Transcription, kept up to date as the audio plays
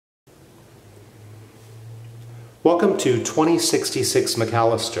Welcome to 2066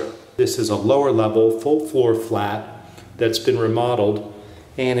 McAllister. This is a lower level, full floor flat that's been remodeled,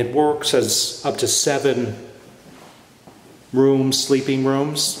 and it works as up to 7 rooms, sleeping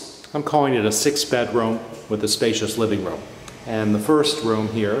rooms. I'm calling it a 6-bedroom with a spacious living room. And the first room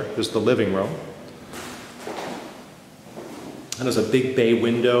here is the living room. And there's a big bay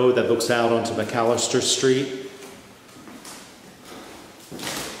window that looks out onto McAllister Street.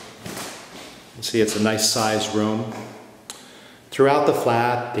 See, it's a nice sized room. Throughout the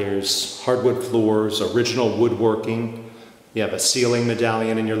flat, there's hardwood floors, original woodworking. You have a ceiling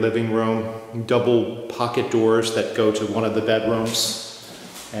medallion in your living room, double pocket doors that go to one of the bedrooms,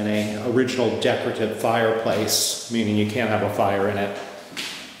 and an original decorative fireplace, meaning you can't have a fire in it.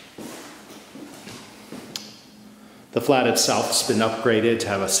 The flat itself has been upgraded to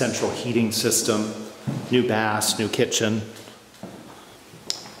have a central heating system, new baths, new kitchen.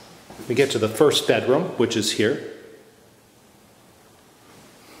 We get to the first bedroom, which is here.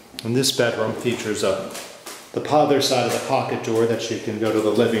 And this bedroom features the other side of the pocket door that you can go to the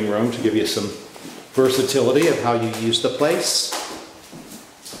living room to give you some versatility of how you use the place.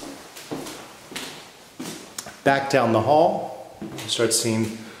 Back down the hall, you start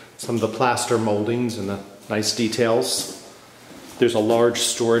seeing some of the plaster moldings and the nice details. There's a large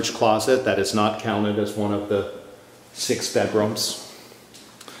storage closet that is not counted as one of the 6 bedrooms.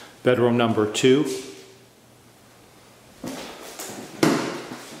 Bedroom number 2.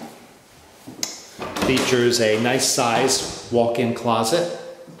 Features a nice size walk-in closet.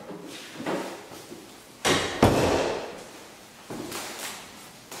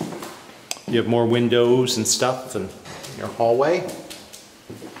 You have more windows and stuff in your hallway.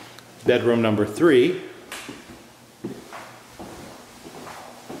 Bedroom number 3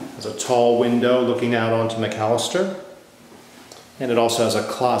 has a tall window looking out onto McAllister. And it also has a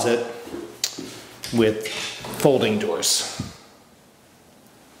closet with folding doors.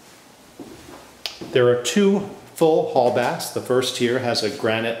 There are 2 full hall baths. The first here has a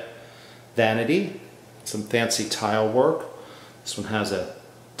granite vanity, some fancy tile work. This one has a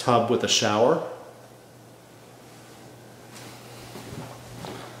tub with a shower.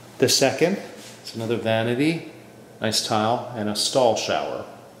 The second is another vanity, nice tile, and a stall shower.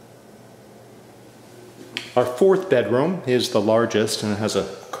 Our 4th bedroom is the largest, and it has a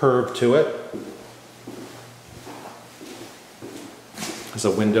curve to it. There's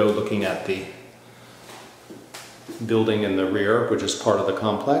a window looking at the building in the rear, which is part of the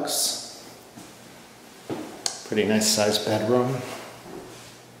complex. Pretty nice sized bedroom.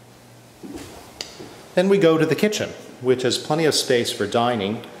 Then we go to the kitchen, which has plenty of space for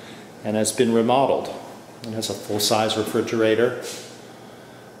dining and has been remodeled. It has a full-size refrigerator,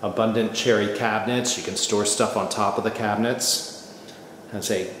 abundant cherry cabinets. You can store stuff on top of the cabinets. It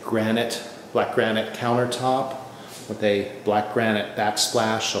has a black granite countertop with a black granite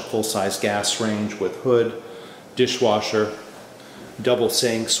backsplash, a full-size gas range with hood, dishwasher, double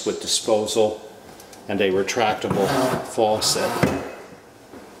sinks with disposal, and a retractable faucet.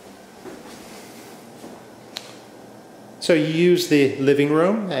 So you use the living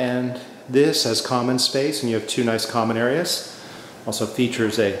room and this as common space, and you have 2 nice common areas. Also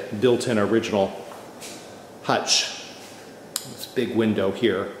features a built-in original hutch. This big window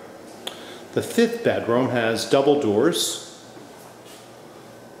here. The 5th bedroom has double doors,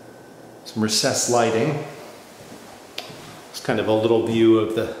 some recessed lighting. It's kind of a little view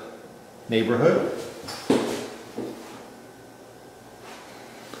of the neighborhood.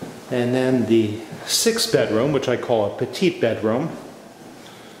 And then the 6th bedroom, which I call a petite bedroom,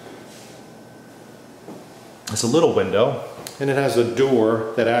 has a little window. And it has a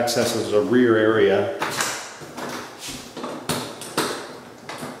door that accesses a rear area.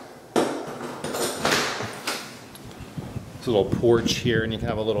 There's a little porch here, and you can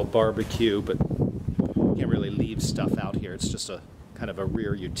have a little barbecue, but you can't really leave stuff out here. It's just a kind of a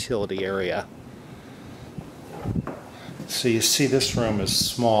rear utility area. So you see this room is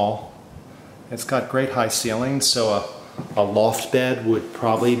small. It's got great high ceilings, so a loft bed would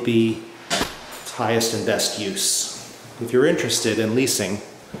probably be its highest and best use. If you're interested in leasing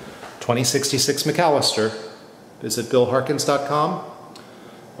 2066 McAllister, visit billharkins.com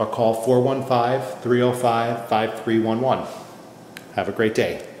or call 415-305-5311. Have a great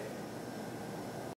day.